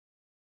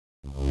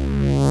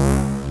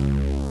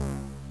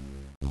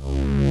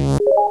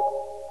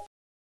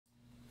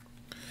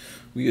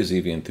We as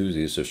EV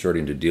enthusiasts are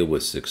starting to deal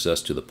with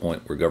success to the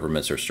point where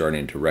governments are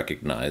starting to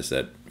recognize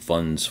that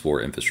funds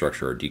for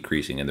infrastructure are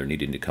decreasing and they're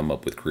needing to come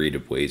up with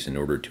creative ways in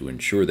order to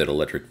ensure that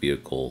electric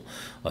vehicle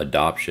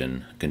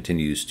adoption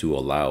continues to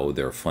allow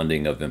their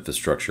funding of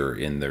infrastructure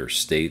in their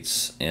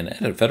states and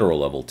at a federal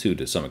level too,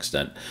 to some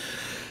extent.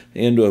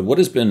 And what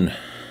has been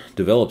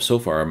developed so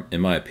far,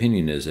 in my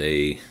opinion, is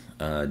a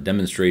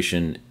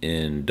demonstration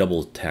in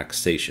double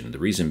taxation. The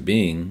reason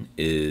being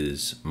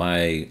is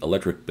my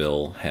electric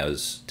bill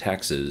has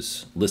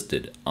taxes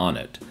listed on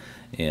it.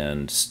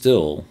 And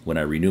still, when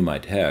I renew my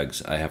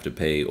tags, I have to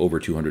pay over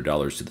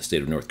 $200 to the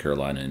state of North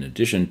Carolina in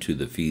addition to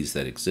the fees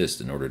that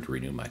exist in order to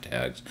renew my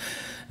tags.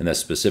 And that's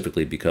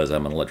specifically because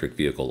I'm an electric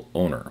vehicle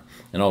owner.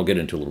 And I'll get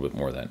into a little bit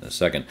more of that in a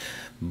second.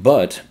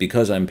 But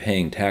because I'm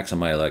paying tax on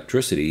my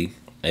electricity,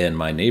 and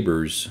my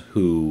neighbors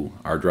who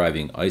are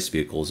driving ICE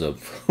vehicles,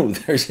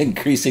 there's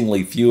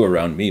increasingly few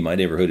around me. My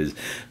neighborhood is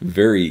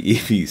very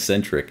EV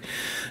centric.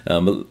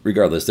 But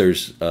regardless,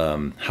 there's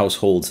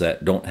households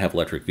that don't have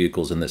electric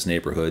vehicles in this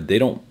neighborhood. They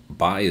don't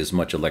buy as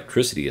much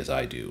electricity as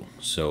I do,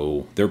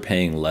 so they're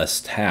paying less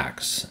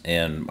tax.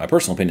 And my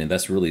personal opinion,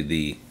 that's really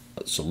the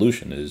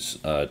solution, is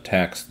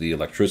tax the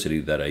electricity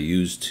that I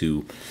use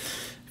to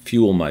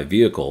fuel my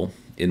vehicle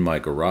in my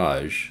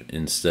garage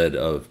instead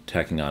of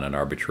tacking on an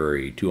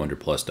arbitrary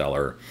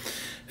 $200+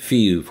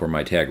 fee for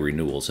my tag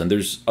renewals. And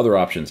there's other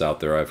options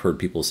out there. I've heard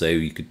people say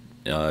you could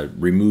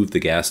remove the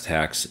gas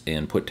tax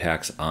and put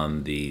tax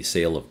on the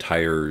sale of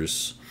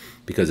tires,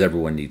 because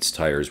everyone needs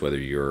tires, whether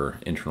you're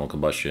internal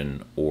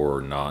combustion or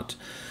not.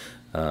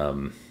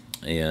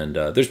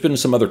 There's been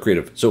some other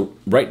creative. So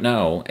right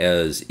now,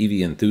 as EV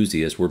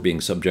enthusiasts, we're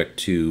being subject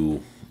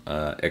to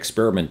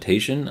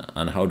experimentation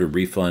on how to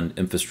refund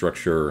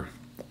infrastructure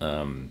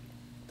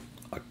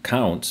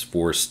accounts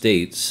for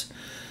states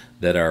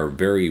that are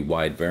very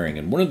wide varying.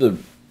 And one of the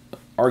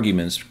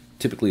arguments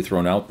typically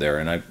thrown out there,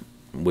 and I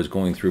was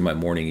going through my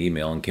morning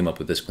email and came up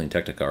with this Clean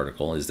Technica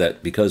article, is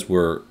that because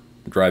we're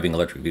driving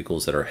electric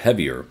vehicles that are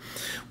heavier,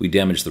 we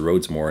damage the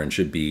roads more and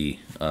should be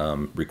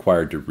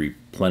required to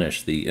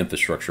replenish the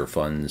infrastructure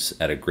funds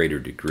at a greater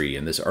degree.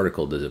 And this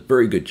article does a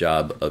very good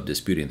job of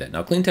disputing that.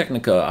 Now, Clean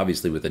Technica,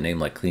 obviously with a name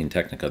like Clean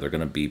Technica, they're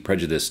going to be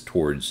prejudiced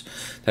towards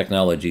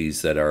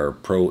technologies that are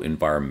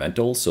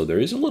pro-environmental. So there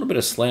is a little bit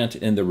of slant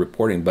in the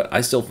reporting, but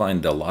I still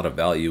find a lot of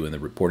value in the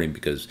reporting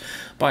because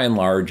by and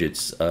large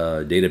it's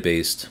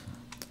data-based.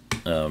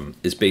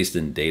 It's based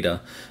in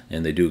data,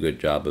 and they do a good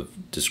job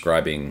of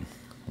describing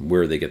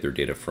where they get their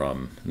data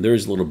from.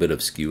 There's a little bit of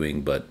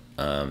skewing, but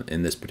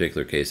in this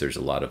particular case, there's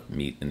a lot of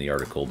meat in the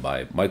article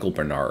by Michael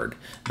Bernard.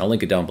 And I'll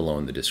link it down below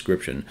in the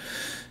description.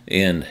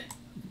 And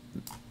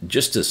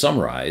just to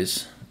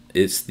summarize,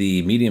 it's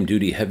the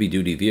medium-duty,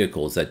 heavy-duty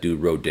vehicles that do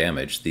road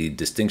damage. The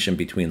distinction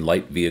between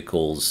light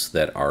vehicles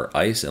that are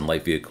ICE and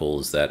light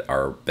vehicles that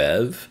are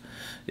BEV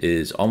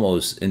is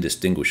almost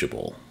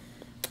indistinguishable.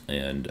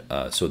 And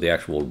so the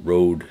actual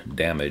road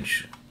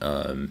damage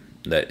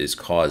that is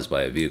caused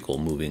by a vehicle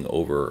moving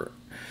over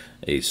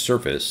a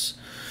surface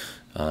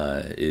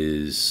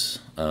is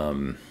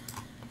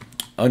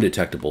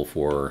undetectable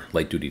for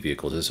light-duty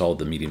vehicles. It's all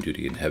the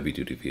medium-duty and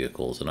heavy-duty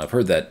vehicles. And I've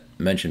heard that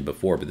mentioned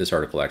before, but this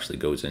article actually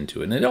goes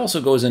into it. And it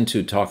also goes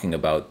into talking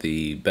about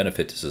the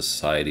benefit to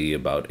society,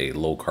 about a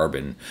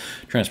low-carbon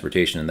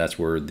transportation, and that's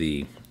where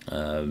the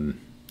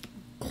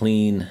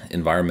clean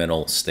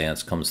environmental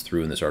stance comes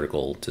through in this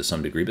article to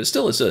some degree. But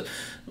still,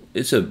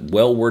 it's a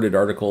well-worded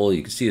article.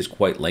 You can see it's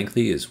quite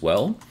lengthy as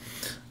well.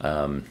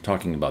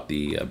 Talking about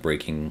the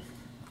braking,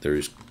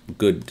 there's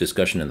good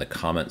discussion in the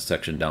comment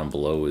section down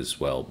below as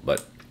well.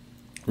 But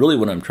really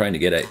what I'm trying to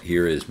get at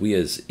here is we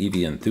as EV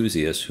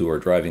enthusiasts who are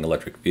driving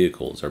electric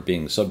vehicles are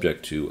being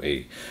subject to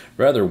a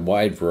rather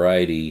wide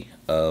variety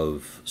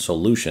of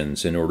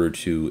solutions in order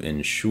to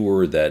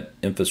ensure that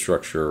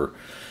infrastructure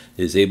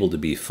is able to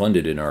be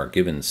funded in our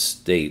given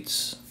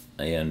states.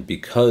 And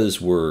because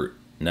we're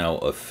now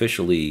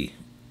officially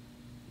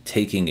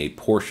taking a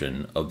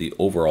portion of the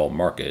overall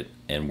market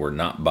and we're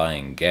not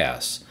buying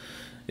gas,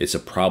 it's a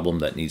problem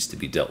that needs to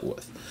be dealt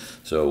with.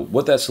 So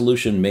what that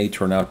solution may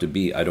turn out to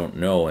be, I don't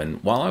know.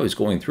 And while I was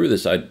going through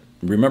this, I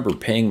remember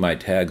paying my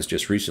tags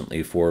just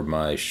recently for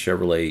my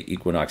Chevrolet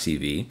Equinox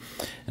EV,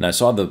 and I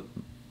saw the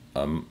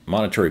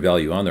monetary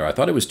value on there. I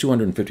thought it was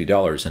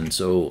 $250, and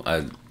so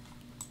I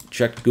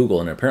checked Google,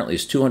 and apparently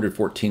it's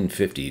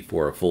 $214.50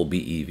 for a full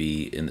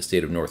BEV in the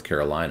state of North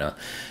Carolina.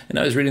 And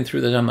I was reading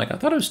through that, I'm like, I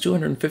thought it was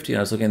 $250, and I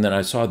was looking, and then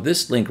I saw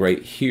this link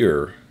right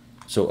here.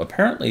 So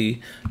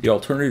apparently the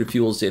Alternative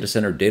Fuels Data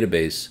Center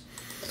database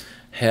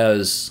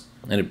has,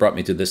 and it brought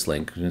me to this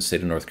link in the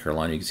state of North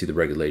Carolina, you can see the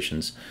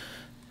regulations,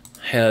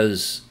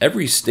 has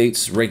every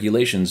state's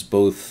regulations,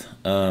 both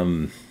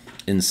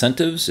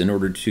incentives in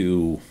order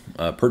to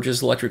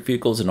purchase electric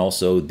vehicles and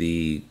also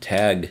the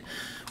tag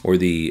or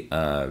the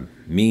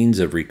means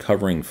of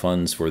recovering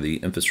funds for the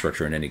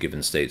infrastructure in any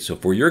given state. So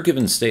for your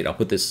given state, I'll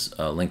put this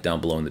link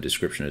down below in the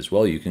description as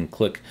well. You can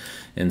click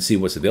and see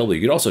what's available.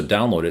 You could also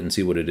download it and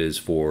see what it is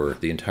for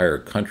the entire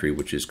country,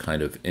 which is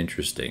kind of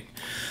interesting.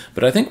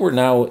 But I think we're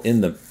now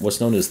in the what's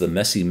known as the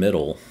messy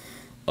middle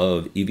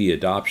of EV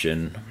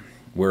adoption,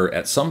 where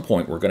at some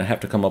point we're going to have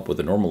to come up with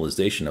a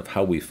normalization of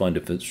how we fund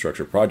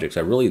infrastructure projects.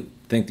 I really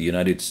think the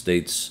United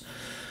States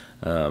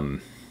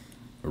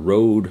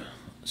road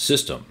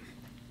system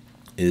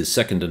is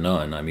second to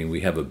none. I mean,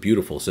 we have a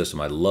beautiful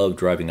system. I love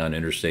driving on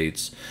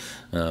interstates.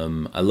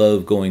 I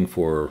love going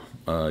for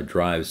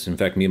drives. In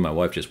fact, me and my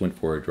wife just went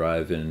for a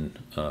drive in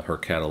her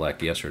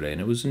Cadillac yesterday, and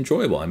it was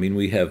enjoyable. I mean,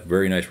 we have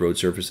very nice road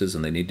surfaces,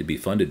 and they need to be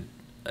funded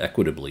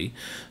equitably,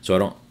 so I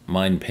don't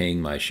mind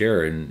paying my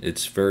share. And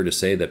it's fair to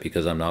say that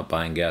because I'm not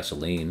buying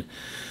gasoline,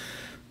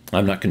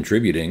 I'm not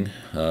contributing.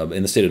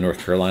 In the state of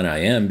North Carolina, I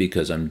am,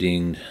 because I'm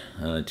dinged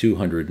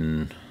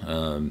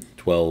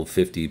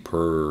 $212.50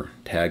 per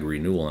tag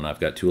renewal, and I've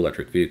got 2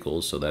 electric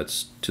vehicles, so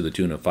that's to the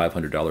tune of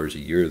 $500 a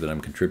year that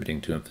I'm contributing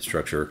to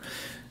infrastructure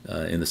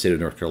in the state of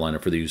North Carolina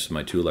for the use of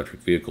my 2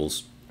 electric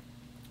vehicles.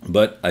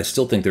 But I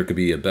still think there could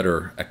be a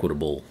better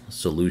equitable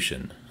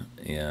solution.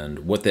 And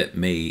what that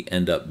may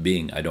end up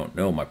being, I don't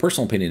know. My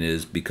personal opinion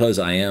is, because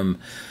I am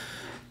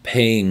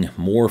paying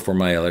more for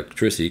my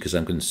electricity because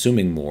I'm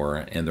consuming more,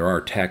 and there are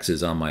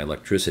taxes on my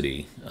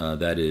electricity,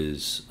 that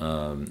is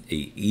a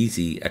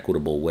easy,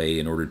 equitable way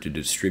in order to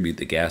distribute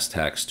the gas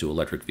tax to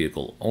electric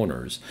vehicle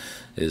owners,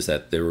 is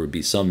that there would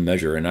be some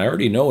measure. And I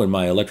already know in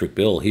my electric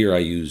bill here, I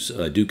use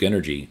Duke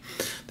Energy.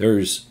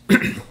 There's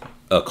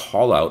a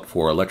call out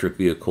for electric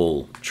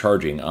vehicle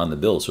charging on the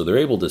bill. So they're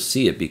able to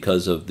see it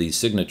because of the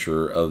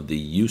signature of the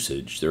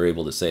usage. They're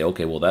able to say,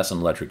 okay, well, that's an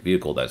electric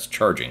vehicle that's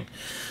charging.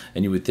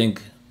 And you would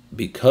think,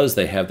 because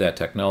they have that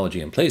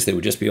technology in place, they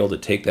would just be able to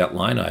take that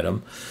line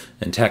item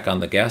and tack on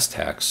the gas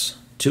tax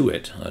to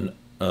it, an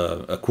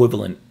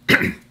equivalent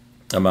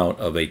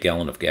amount of a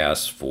gallon of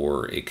gas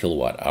for a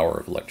kilowatt hour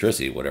of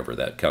electricity, whatever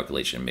that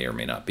calculation may or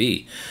may not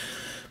be,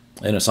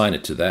 and assign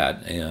it to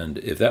that. And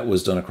if that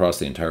was done across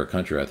the entire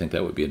country, I think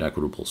that would be an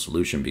equitable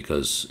solution,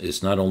 because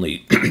it's not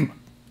only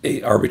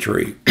a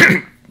arbitrary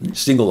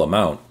single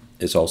amount,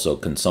 it's also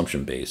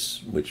consumption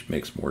based, which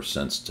makes more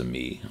sense to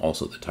me.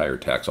 Also, the tire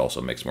tax also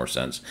makes more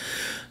sense.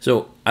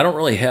 So I don't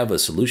really have a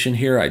solution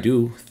here. I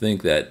do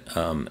think that,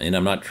 and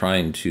I'm not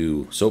trying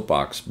to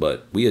soapbox,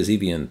 but we as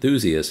EV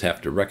enthusiasts have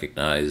to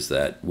recognize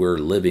that we're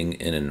living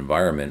in an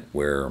environment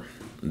where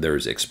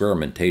there's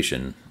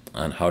experimentation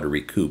on how to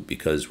recoup,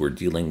 because we're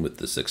dealing with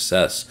the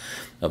success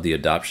of the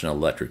adoption of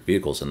electric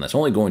vehicles, and that's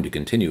only going to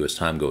continue as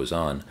time goes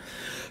on.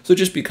 So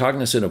just be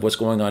cognizant of what's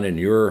going on in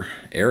your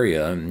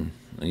area, and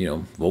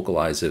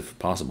vocalize if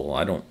possible.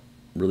 I don't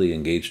really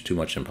engage too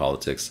much in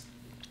politics,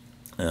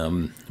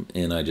 and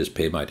I just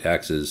pay my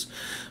taxes.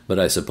 But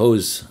I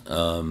suppose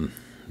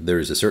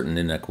there's a certain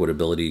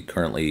inequitability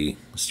currently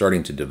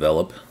starting to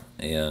develop,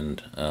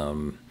 and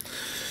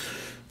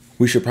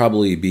we should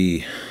probably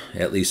be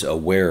at least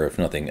aware, if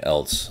nothing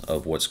else,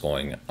 of what's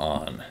going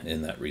on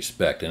in that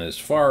respect. And as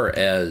far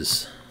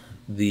as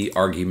the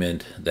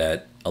argument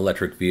that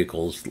electric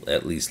vehicles,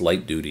 at least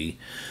light duty,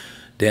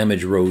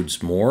 damage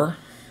roads more,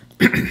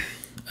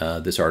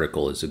 this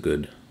article is a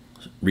good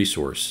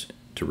resource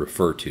to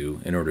refer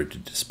to in order to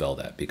dispel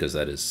that, because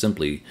that is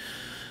simply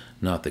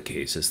not the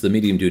case. It's the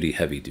medium duty,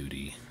 heavy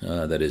duty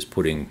that is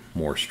putting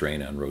more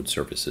strain on road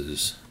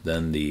surfaces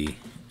than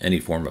any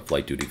form of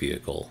light duty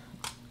vehicle,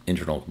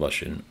 internal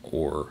combustion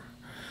or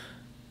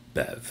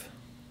BEV.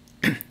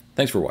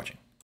 Thanks for watching.